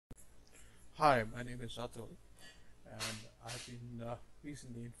Hi, my name is Atul, and I've been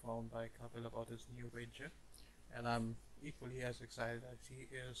recently informed by Kapil about his new venture, and I'm equally as excited as he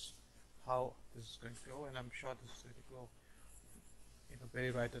is how this is going to go, and I'm sure this is going to go in a very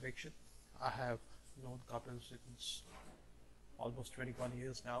right direction. I have known Kapil since almost 21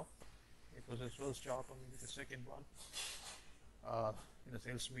 years now. It was his first job, or maybe the second one, in a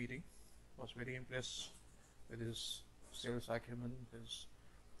sales meeting. I was very impressed with his sales acumen, his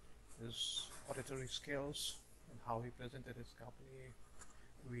auditory skills, and how he presented his company.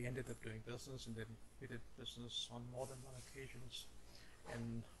 We ended up doing business, and then we did business on more than one occasions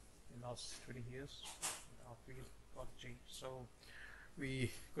in last 20 years. Our field got changed, so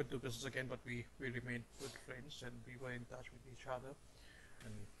we could do business again, but we remained good friends, and we were in touch with each other.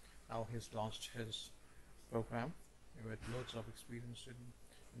 And now he's launched his program with loads of experience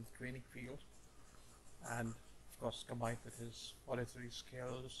in the training field, and of course combined with his auditory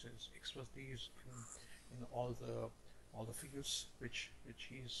skills, his expertise in all the fields which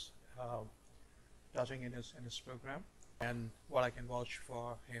he's touching in his program. And what I can vouch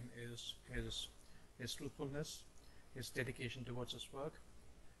for him is his truthfulness, his dedication towards his work,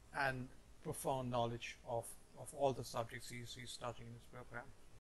 and profound knowledge of all the subjects he's touching in his program.